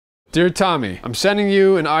Dear Tommy, I'm sending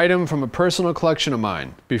you an item from a personal collection of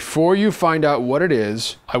mine. Before you find out what it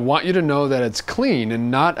is, I want you to know that it's clean and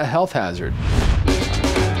not a health hazard.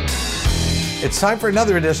 It's time for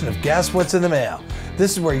another edition of Guess What's in the Mail.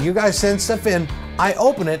 This is where you guys send stuff in, I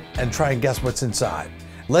open it, and try and guess what's inside.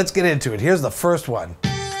 Let's get into it. Here's the first one.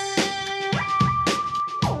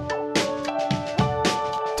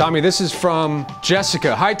 Tommy, this is from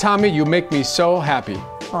Jessica. Hi Tommy, you make me so happy.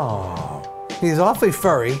 Oh, he's awfully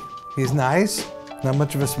furry. He's nice. Not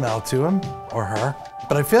much of a smell to him or her.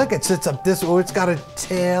 But I feel like it sits up this, oh, it's got a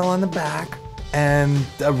tail on the back and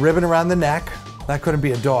a ribbon around the neck. That couldn't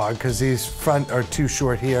be a dog because these front are too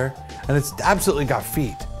short here. And it's absolutely got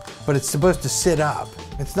feet, but it's supposed to sit up.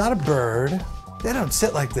 It's not a bird. They don't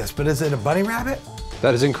sit like this, but is it a bunny rabbit?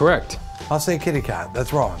 That is incorrect. I'll say kitty cat.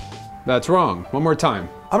 That's wrong. That's wrong. One more time.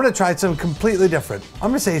 I'm gonna try something completely different.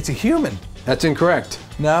 I'm gonna say it's a human. That's incorrect.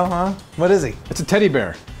 No, huh? What is he? It's a teddy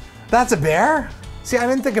bear. That's a bear? See, I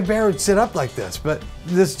didn't think a bear would sit up like this, but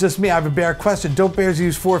this is just me. I have a bear question. Don't bears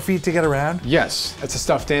use 4 feet to get around? Yes, it's a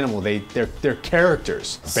stuffed animal. They're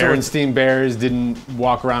characters. So Berenstain Bears didn't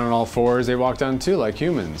walk around on all fours. They walked on two like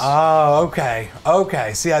humans. Oh, okay.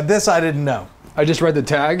 Okay. See, this I didn't know. I just read the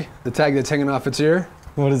tag that's hanging off its ear.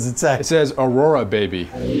 What does it say? It says Aurora Baby.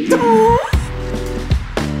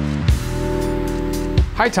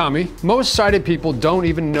 Hi Tommy, most sighted people don't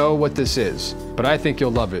even know what this is, but I think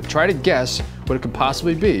you'll love it. Try to guess what it could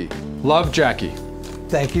possibly be. Love, Jackie.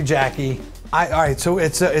 Thank you, Jackie. All right, so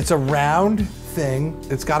it's a round thing.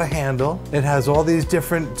 It's got a handle. It has all these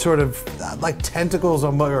different sort of like tentacles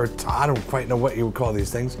or I don't quite know what you would call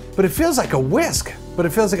these things, but it feels like a whisk, but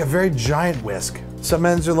it feels like a very giant whisk. Some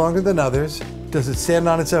ends are longer than others. Does it stand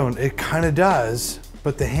on its own? It kind of does,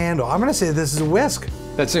 but the handle, I'm gonna say this is a whisk.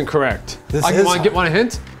 That's incorrect. Want a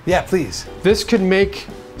hint? Yeah, please. This could make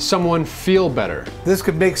someone feel better. This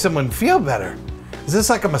could make someone feel better. Is this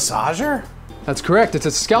like a massager? That's correct, it's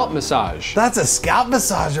a scalp massage. That's a scalp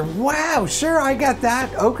massager. Wow, sure, I got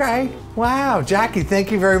that. Okay. Wow, Jackie,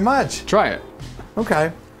 thank you very much. Try it.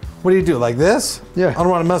 Okay. What do you do, like this? Yeah. I don't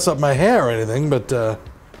want to mess up my hair or anything, but,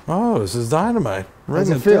 oh, this is dynamite. How does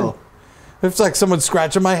it feel? It's like someone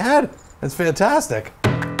scratching my head. That's fantastic.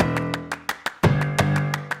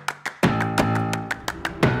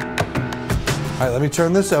 All right, let me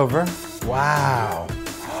turn this over. Wow,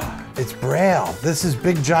 it's Braille. This is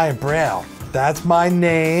big giant Braille. That's my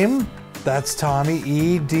name. That's Tommy,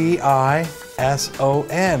 E-D-I-S-O-N.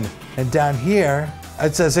 And down here,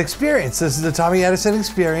 it says experience. This is the Tommy Edison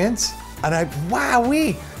experience. And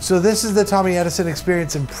wowee. So this is the Tommy Edison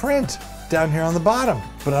experience in print down here on the bottom.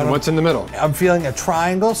 But and what's in the middle? I'm feeling a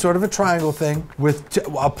triangle, sort of a triangle thing with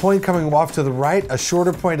a point coming off to the right, a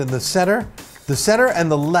shorter point in the center. The center and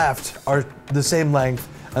the left are the same length,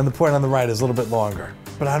 and the point on the right is a little bit longer.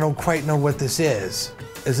 But I don't quite know what this is.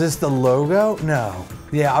 Is this the logo? No.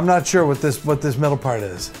 Yeah, I'm not sure what this middle part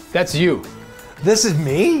is. That's you. This is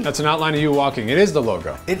me? That's an outline of you walking. It is the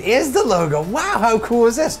logo. It is the logo. Wow, how cool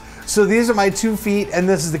is this? So these are my 2 feet, and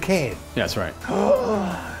this is the cane. That's right.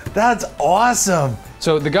 That's awesome.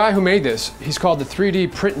 So the guy who made this, he's called the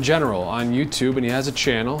 3D Print General on YouTube, and he has a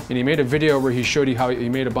channel, and he made a video where he showed you how he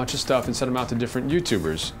made a bunch of stuff and sent them out to different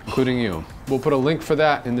YouTubers, including you. We'll put a link for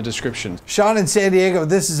that in the description. Sean in San Diego,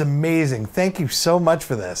 this is amazing. Thank you so much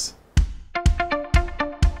for this.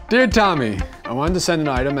 Dear Tommy, I wanted to send an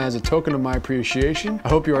item as a token of my appreciation. I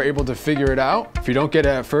hope you are able to figure it out. If you don't get it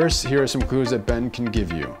at first, here are some clues that Ben can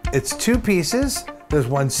give you. It's 2 pieces. There's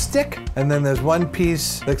 1 stick, and then there's 1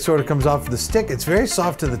 piece that sort of comes off the stick. It's very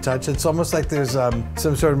soft to the touch. It's almost like there's some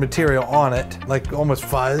sort of material on it, like almost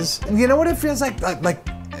fuzz. And you know what it feels like? Like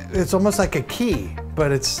it's almost like a key,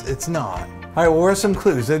 but it's not. All right, well, where are some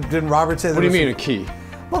clues? Didn't Robert say that? What do you mean a key?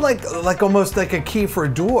 Well, like almost like a key for a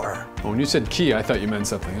door. Oh, when you said key, I thought you meant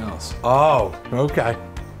something else. Oh, okay.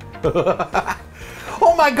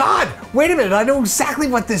 Oh my God! Wait a minute, I know exactly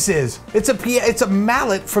what this is. It's a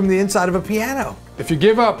mallet from the inside of a piano. If you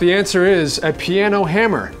give up, the answer is a piano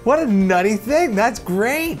hammer. What a nutty thing, that's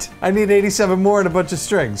great. I need 87 more and a bunch of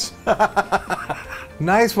strings.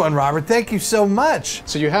 Nice one, Robert, thank you so much.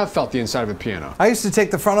 So you have felt the inside of a piano. I used to take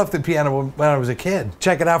the front off the piano when I was a kid.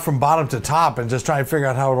 Check it out from bottom to top and just try and figure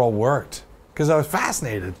out how it all worked. Because I was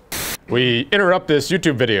fascinated. We interrupt this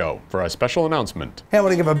YouTube video for a special announcement. Hey, I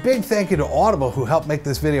want to give a big thank you to Audible who helped make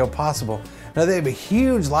this video possible. Now they have a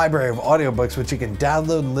huge library of audiobooks which you can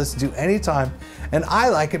download and listen to anytime. And I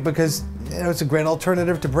like it because it's a great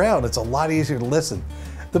alternative to Braille and it's a lot easier to listen.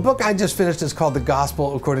 The book I just finished is called The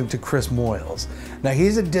Gospel According to Chris Moyles. Now,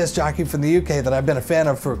 he's a disc jockey from the UK that I've been a fan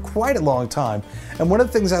of for quite a long time, and one of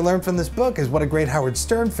the things I learned from this book is what a great Howard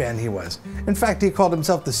Stern fan he was. In fact, he called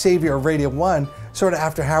himself the savior of Radio 1, sort of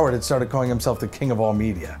after Howard had started calling himself the king of all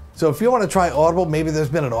media. So if you want to try Audible, maybe there's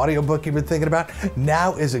been an audiobook you've been thinking about,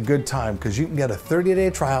 now is a good time because you can get a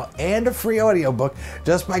 30-day trial and a free audiobook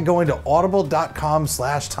just by going to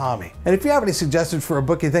audible.com/Tommy. And if you have any suggestions for a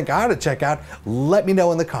book you think I ought to check out, let me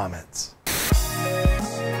know in the comments.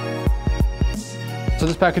 So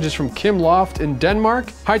this package is from Kim Loft in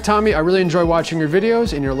Denmark. Hi Tommy, I really enjoy watching your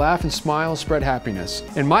videos and your laugh and smile spread happiness.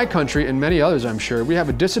 In my country and many others I'm sure, we have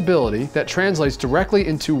a disability that translates directly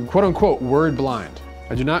into quote unquote word blind.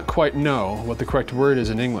 I do not quite know what the correct word is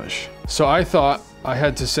in English. So I thought I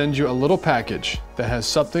had to send you a little package that has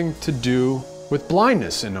something to do with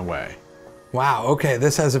blindness in a way. Wow, okay,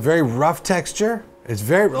 this has a very rough texture. It's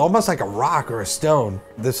very, almost like a rock or a stone.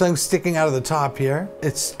 There's something sticking out of the top here.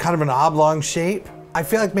 It's kind of an oblong shape. I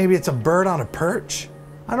feel like maybe it's a bird on a perch.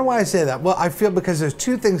 I don't know why I say that. Well, I feel because there's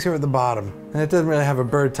two things here at the bottom, and it doesn't really have a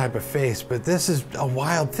bird type of face, but this is a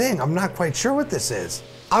wild thing. I'm not quite sure what this is.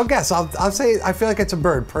 I'll guess, I'll say I feel like it's a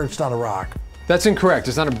bird perched on a rock. That's incorrect,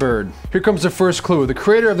 it's not a bird. Here comes the first clue. The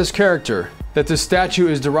creator of this character that this statue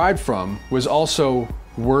is derived from was also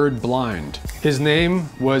word blind. His name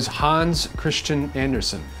was Hans Christian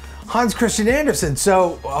Andersen. Hans Christian Andersen,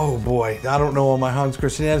 so, oh boy, I don't know all my Hans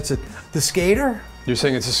Christian Andersen. The skater? You're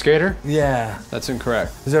saying it's a skater? Yeah. That's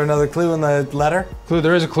incorrect. Is there another clue in the letter?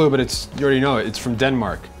 There is a clue, but you already know it. It's from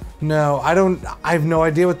Denmark. No, I have no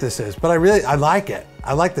idea what this is, but I like it.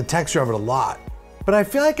 I like the texture of it a lot. But I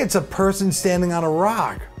feel like it's a person standing on a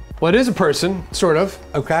rock. Well, it is a person, sort of.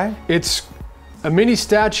 Okay. It's a mini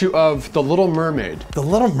statue of the Little Mermaid. The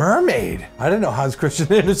Little Mermaid? I didn't know Hans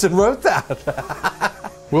Christian Andersen wrote that.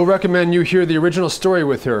 We'll recommend you hear the original story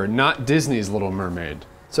with her, not Disney's Little Mermaid.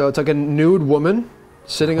 So it's like a nude woman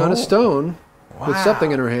sitting on a stone with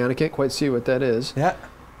something in her hand. I can't quite see what that is. Yeah.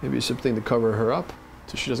 Maybe something to cover her up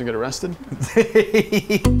so she doesn't get arrested.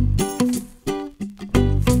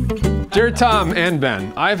 Dear Tom and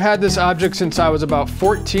Ben, I've had this object since I was about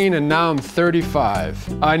 14 and now I'm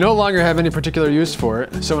 35. I no longer have any particular use for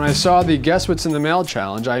it, so when I saw the Guess What's in the Mail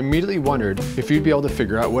challenge, I immediately wondered if you'd be able to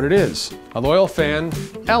figure out what it is. A loyal fan,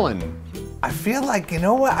 Ellen. I feel like, you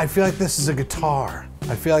know what? I feel like this is a guitar.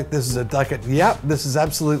 I feel like this is yep, this is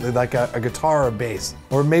absolutely like a guitar or a bass.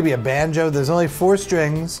 Or maybe a banjo. There's only 4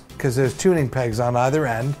 strings because there's tuning pegs on either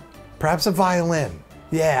end. Perhaps a violin.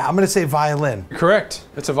 Yeah, I'm gonna say violin. Correct,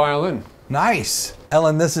 it's a violin. Nice.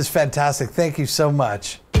 Ellen, this is fantastic. Thank you so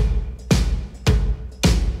much.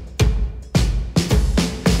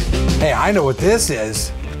 Hey, I know what this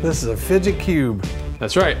is. This is a fidget cube.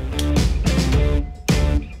 That's right.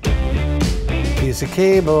 Piece of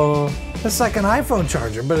cable. It's like an iPhone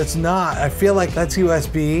charger, but it's not. I feel like that's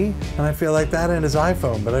USB, and I feel like that end is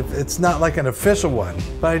iPhone, but it's not like an official one.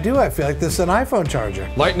 But I feel like this is an iPhone charger.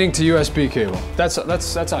 Lightning to USB cable. That's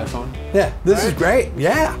iPhone. Yeah, this is great.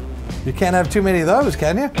 Yeah. You can't have too many of those,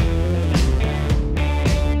 can you?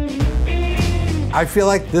 I feel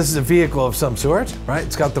like this is a vehicle of some sort, right?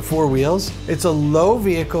 It's got the 4 wheels. It's a low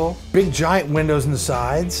vehicle, big giant windows in the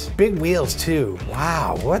sides, big wheels too.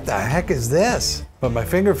 Wow, what the heck is this? But my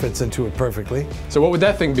finger fits into it perfectly. So what would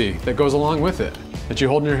that thing be that goes along with it, that you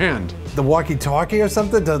hold in your hand? The walkie-talkie or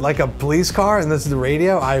something, like a police car, and this is the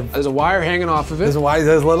radio? There's a wire hanging off of it. There's a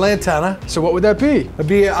little antenna. So what would that be? It'd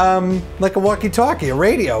be like a walkie-talkie, a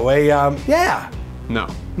radio, yeah. No.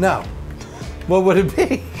 No. What would it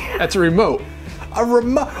be? That's a remote. A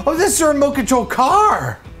remote, oh, this is a remote control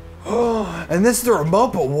car. Oh, and this is the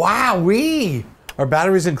remote, but wow-wee. Are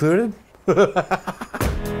batteries included?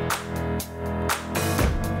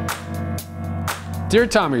 Dear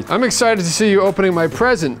Tommy, I'm excited to see you opening my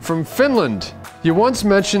present from Finland. You once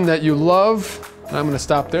mentioned that you love, I'm gonna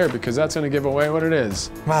stop there because that's gonna give away what it is.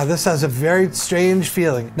 Wow, this has a very strange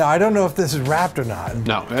feeling. Now, I don't know if this is wrapped or not.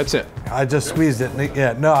 No, that's it. I just squeezed it,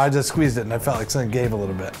 I just squeezed it and I felt like something gave a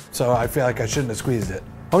little bit. So I feel like I shouldn't have squeezed it.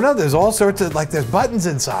 Oh no, there's all sorts of, there's buttons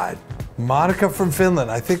inside. Monica from Finland.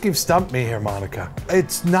 I think you've stumped me here, Monica.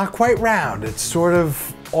 It's not quite round. It's sort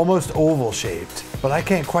of almost oval shaped, but I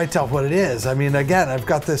can't quite tell what it is. I mean, again, I've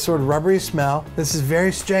got this sort of rubbery smell. This is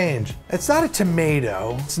very strange. It's not a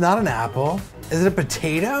tomato. It's not an apple. Is it a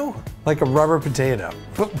potato? Like a rubber potato.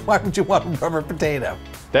 But why would you want a rubber potato?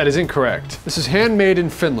 That is incorrect. This is handmade in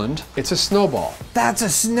Finland. It's a snowball. That's a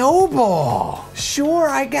snowball. Sure,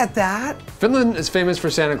 I get that. Finland is famous for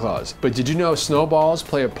Santa Claus, but did you know snowballs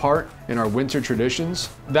play a part in our winter traditions,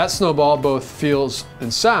 that snowball both feels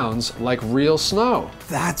and sounds like real snow.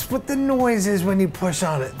 That's what the noise is when you push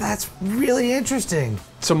on it. That's really interesting.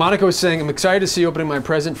 So Monica was saying, I'm excited to see you opening my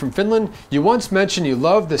present from Finland. You once mentioned you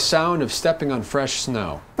love the sound of stepping on fresh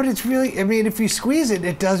snow. But it's really, I mean, if you squeeze it,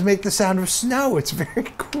 it does make the sound of snow. It's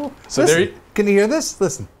very cool. So Listen, there you, can you hear this?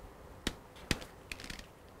 Listen.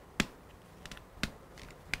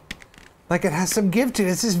 Like it has some give to it.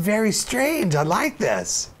 This is very strange. I like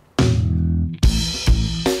this.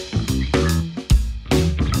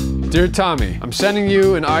 Dear Tommy, I'm sending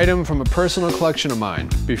you an item from a personal collection of mine.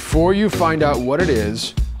 Before you find out what it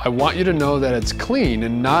is, I want you to know that it's clean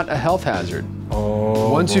and not a health hazard.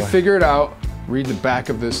 Oh, Once boy. you figure it out, read the back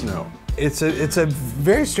of this note. It's a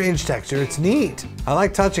very strange texture. It's neat. I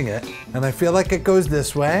like touching it, and I feel like it goes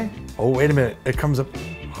this way. Oh, wait a minute. It comes up.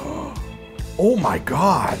 Oh my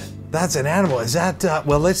God. That's an animal. Is that,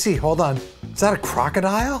 well, let's see. Hold on. Is that a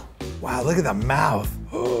crocodile? Wow, look at the mouth.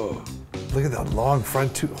 Oh, look at the long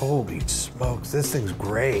front tooth. Holy smokes, this thing's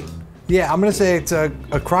great. Yeah, I'm gonna say it's a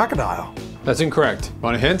crocodile. That's incorrect.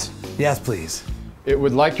 Want a hint? Yes, please. It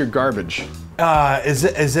would like your garbage. Is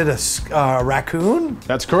it a raccoon?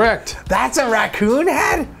 That's correct. That's a raccoon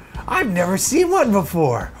head? I've never seen one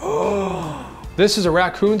before. This is a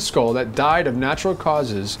raccoon skull that died of natural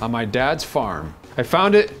causes on my dad's farm. I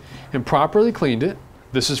found it and properly cleaned it.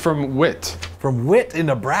 This is from Whit. From Whit in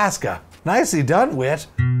Nebraska. Nicely done, Whit.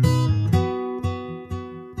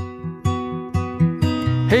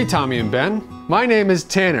 Hey Tommy and Ben, my name is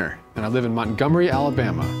Tanner and I live in Montgomery,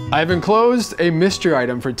 Alabama. I've enclosed a mystery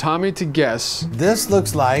item for Tommy to guess. This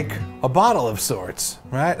looks like a bottle of sorts,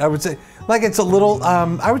 right? I would say, like it's a little,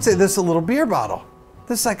 I would say this is a little beer bottle.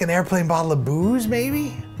 This is like an airplane bottle of booze,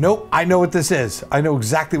 maybe? Nope, I know what this is. I know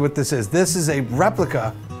exactly what this is. This is a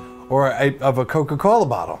replica of a Coca-Cola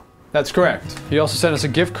bottle. That's correct. He also sent us a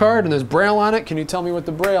gift card and there's Braille on it. Can you tell me what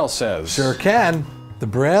the Braille says? Sure can. The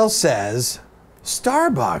Braille says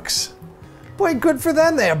Starbucks. Boy, good for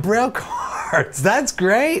them. They have Braille cards. That's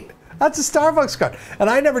great. That's a Starbucks card. And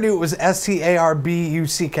I never knew it was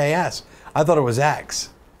Starbucks. I thought it was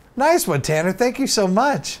X. Nice one, Tanner. Thank you so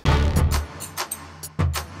much.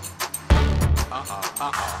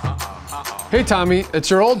 Hey Tommy, it's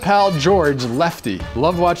your old pal George, Lefty.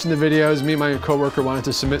 Love watching the videos. Me and my coworker wanted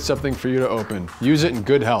to submit something for you to open. Use it in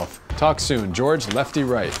good health. Talk soon, George, Lefty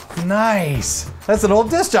Right. Nice. That's an old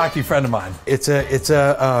disc jockey friend of mine. It's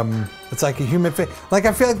like a human face. Like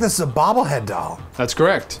I feel like this is a bobblehead doll. That's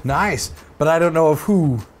correct. Nice, but I don't know of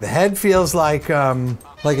who. The head feels like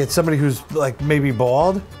it's somebody who's like maybe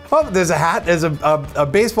bald. Oh, there's a hat. There's a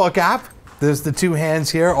baseball cap. There's the two hands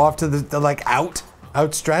here off to the like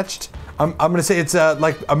outstretched. I'm gonna say it's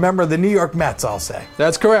like a member of the New York Mets, I'll say.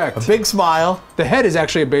 That's correct. A big smile. The head is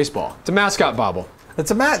actually a baseball. It's a mascot bobble.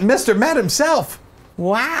 It's a Mr. Met himself.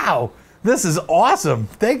 Wow, this is awesome.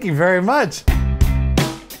 Thank you very much.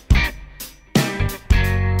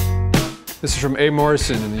 This is from A.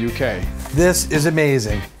 Morrison in the UK. This is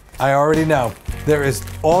amazing. I already know. There is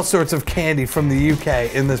all sorts of candy from the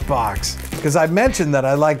UK in this box. Because I mentioned that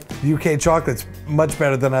I like UK chocolates much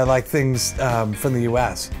better than I like things from the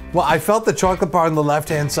US. Well, I felt the chocolate bar on the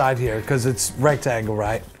left-hand side here because it's rectangle,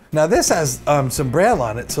 right? Now this has some Braille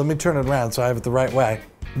on it, so let me turn it around so I have it the right way.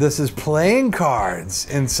 This is playing cards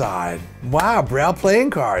inside. Wow, Braille playing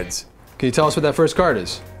cards. Can you tell us what that first card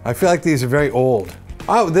is? I feel like these are very old.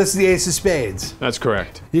 Oh, this is the Ace of Spades. That's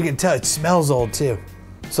correct. You can tell it smells old too.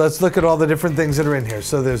 So let's look at all the different things that are in here.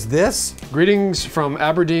 So there's this. Greetings from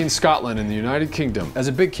Aberdeen, Scotland in the United Kingdom. As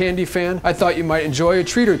a big candy fan, I thought you might enjoy a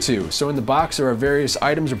treat or two. So in the box there are various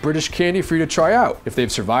items of British candy for you to try out if they've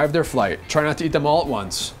survived their flight. Try not to eat them all at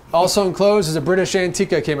once. Also enclosed is a British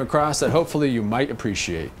antique I came across that hopefully you might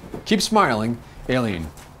appreciate. Keep smiling, Aileen.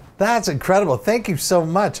 That's incredible. Thank you so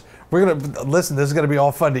much. We're gonna, listen, this is gonna be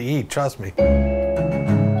all fun to eat, trust me.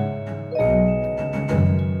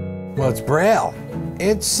 Well, it's Braille.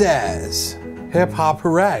 It says, hip hop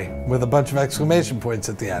hooray, with a bunch of exclamation points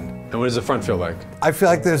at the end. And what does the front feel like? I feel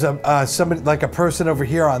like there's somebody, like a person over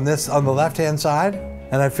here on the left-hand side,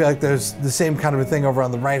 and I feel like there's the same kind of a thing over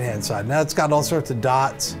on the right-hand side. Now it's got all sorts of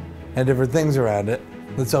dots and different things around it.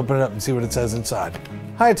 Let's open it up and see what it says inside.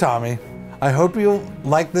 Hi, Tommy. I hope you'll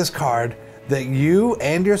like this card that you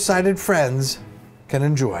and your sighted friends can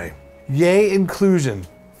enjoy. Yay, inclusion.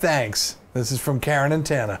 Thanks. This is from Karen and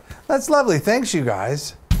Tana. That's lovely. Thanks, you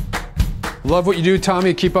guys. Love what you do,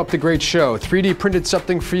 Tommy. Keep up the great show. 3D printed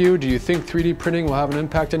something for you. Do you think 3D printing will have an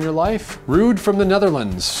impact on your life? Rude from the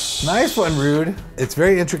Netherlands. Nice one, Rude. It's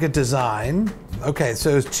very intricate design. Okay,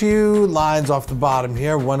 so there's two lines off the bottom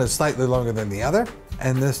here. One is slightly longer than the other.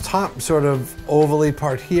 and this top sort of ovally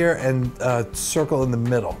part here and a circle in the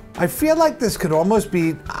middle. I feel like this could almost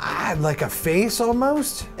be like a face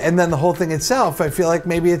almost. And then the whole thing itself, I feel like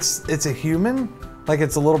maybe it's a human, like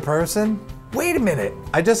it's a little person. Wait a minute,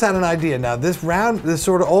 I just had an idea. Now this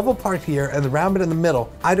sort of oval part here and the round bit in the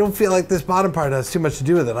middle, I don't feel like this bottom part has too much to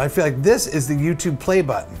do with it. I feel like this is the YouTube play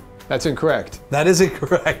button. That's incorrect. That is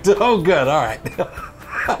incorrect. Oh good, all right.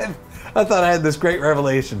 I thought I had this great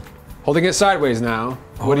revelation. Holding it sideways now.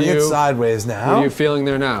 Holding it sideways now. What are you feeling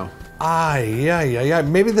there now? Yeah.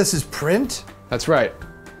 Maybe this is print? That's right.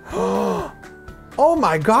 Oh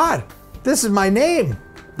my God, this is my name.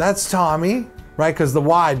 That's Tommy, right? Because the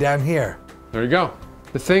Y down here. There you go.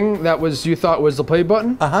 The thing that you thought was the play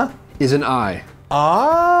button is an eye.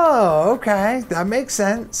 Oh, okay, that makes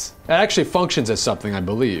sense. It actually functions as something, I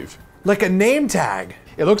believe. Like a name tag.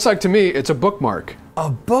 It looks like to me it's a bookmark. A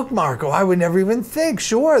bookmark, oh, I would never even think.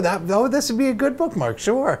 Sure, this would be a good bookmark,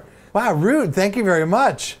 sure. Wow, Rude, thank you very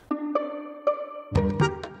much.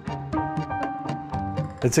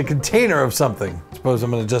 It's a container of something. Suppose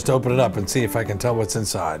I'm gonna just open it up and see if I can tell what's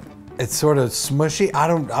inside. It's sort of smushy.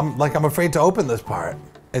 I'm afraid to open this part.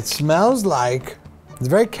 It smells like, it's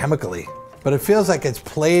very chemically, but it feels like it's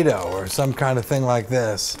Play-Doh or some kind of thing like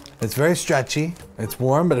this. It's very stretchy, it's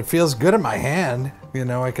warm, but it feels good in my hand. You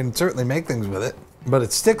know, I can certainly make things with it, but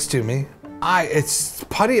it sticks to me. It's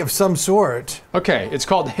putty of some sort. Okay, it's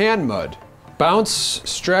called hand mud. Bounce,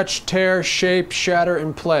 stretch, tear, shape, shatter,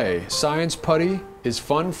 and play. Science putty is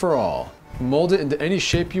fun for all. Mold it into any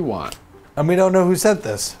shape you want. And we don't know who sent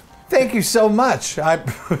this. Thank you so much.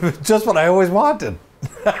 Just what I always wanted.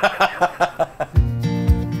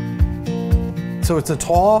 So it's a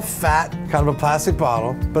tall, fat, kind of a plastic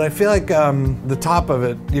bottle, but I feel like the top of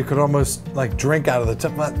it, you could almost like drink out of the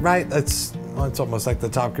top, right? It's almost like the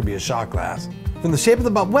top could be a shot glass. From the shape of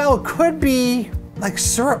the bottle, well, it could be like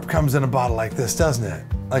syrup comes in a bottle like this, doesn't it?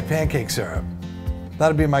 Like pancake syrup.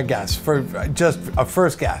 That'd be my guess, for just a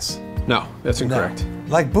first guess. No, that's incorrect. No.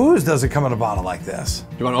 Like booze doesn't come in a bottle like this.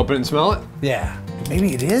 You want to open it and smell it? Yeah.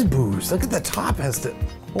 Maybe it is booze. Look at the top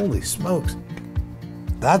holy smokes.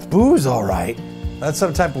 That's booze, all right. That's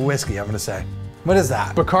some type of whiskey, I'm gonna say. What is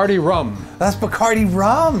that? Bacardi rum. That's Bacardi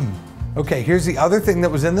rum. Okay, here's the other thing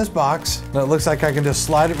that was in this box. Now it looks like I can just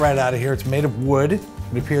slide it right out of here. It's made of wood.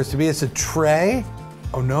 It appears to be, it's a tray.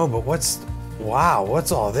 Oh no, but wow,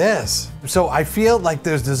 what's all this? So I feel like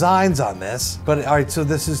there's designs on this, but all right, so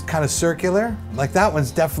this is kind of circular. Like that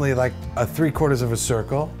one's definitely like a 3/4 of a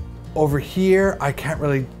circle. Over here, I can't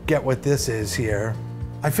really get what this is here.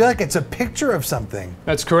 I feel like it's a picture of something.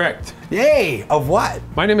 That's correct. Yay, of what?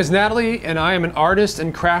 My name is Natalie, and I am an artist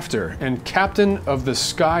and crafter, and captain of the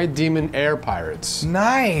SkyDemonAirPirates.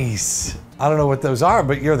 Nice. I don't know what those are,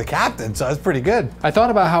 but you're the captain, so that's pretty good. I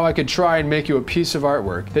thought about how I could try and make you a piece of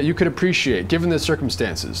artwork that you could appreciate, given the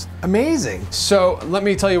circumstances. Amazing. So, let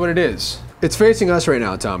me tell you what it is. It's facing us right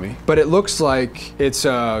now, Tommy, but it looks like it's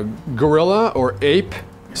a gorilla or ape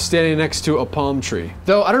standing next to a palm tree.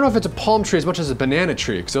 Though, I don't know if it's a palm tree as much as a banana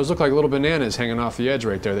tree, because those look like little bananas hanging off the edge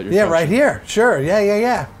right there that you're touching. Right here, sure,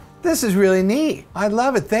 yeah. This is really neat. I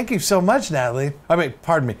love it. Thank you so much, Natalie. I mean,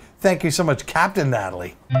 pardon me. Thank you so much, Captain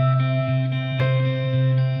Natalie.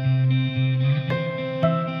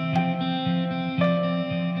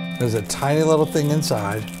 There's a tiny little thing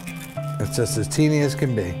inside. It's just as teeny as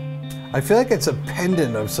can be. I feel like it's a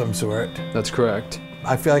pendant of some sort. That's correct.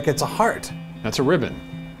 I feel like it's a heart. That's a ribbon.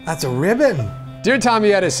 That's a ribbon. Dear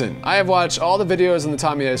Tommy Edison, I have watched all the videos on the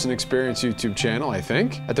Tommy Edison Experience YouTube channel, I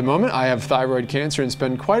think. At the moment, I have thyroid cancer and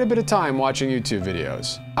spend quite a bit of time watching YouTube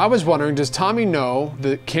videos. I was wondering, does Tommy know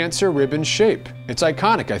the cancer ribbon shape? It's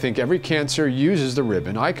iconic. I think every cancer uses the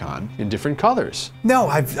ribbon icon in different colors. No,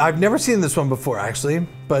 I've never seen this one before, actually,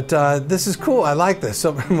 but this is cool. I like this.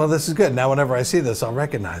 So, well, this is good. Now, whenever I see this, I'll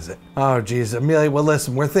recognize it. Oh, geez, Amelia, well,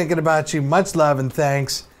 listen, we're thinking about you. Much love and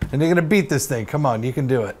thanks. And you're gonna beat this thing. Come on, you can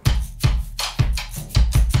do it.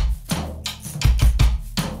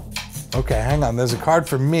 Okay, hang on. There's a card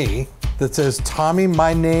for me that says, Tommy,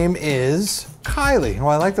 my name is Kylie. Oh,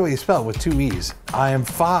 I like the way you spell it with 2 E's. I am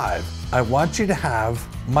 5. I want you to have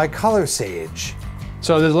my color sage.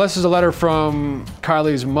 So this is a letter from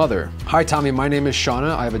Kylie's mother. Hi Tommy, my name is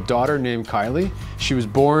Shauna. I have a daughter named Kylie. She was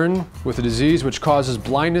born with a disease which causes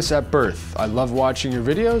blindness at birth. I love watching your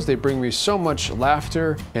videos. They bring me so much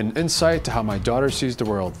laughter and insight to how my daughter sees the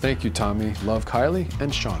world. Thank you, Tommy. Love, Kylie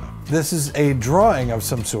and Shauna. This is a drawing of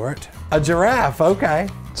some sort. A giraffe, okay.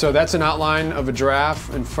 So that's an outline of a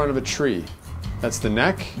giraffe in front of a tree. That's the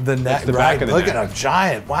neck. The neck, that's the right. back of the Look neck. at a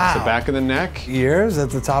giant, wow. That's the back of the neck. Ears at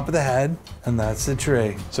the top of the head, and that's the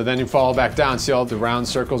tree. So then you follow back down. See all the round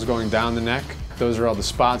circles going down the neck? those are all the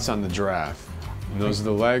spots on the giraffe. And those are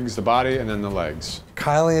the legs, the body, and then the legs.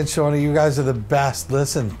 Kylie and Shawnee, you guys are the best.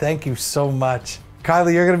 Listen, thank you so much.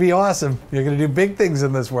 Kylie, you're gonna be awesome. You're gonna do big things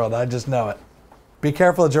in this world, I just know it. Be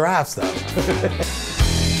careful of giraffes though.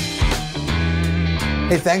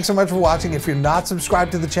 Hey, thanks so much for watching. If you're not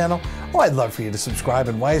subscribed to the channel, I'd love for you to subscribe.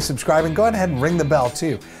 And while you're subscribing, go ahead and ring the bell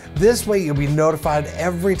too. This way you'll be notified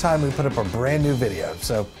every time we put up a brand new video.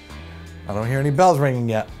 So I don't hear any bells ringing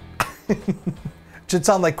yet. Should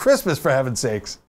sound like Christmas, for heaven's sakes.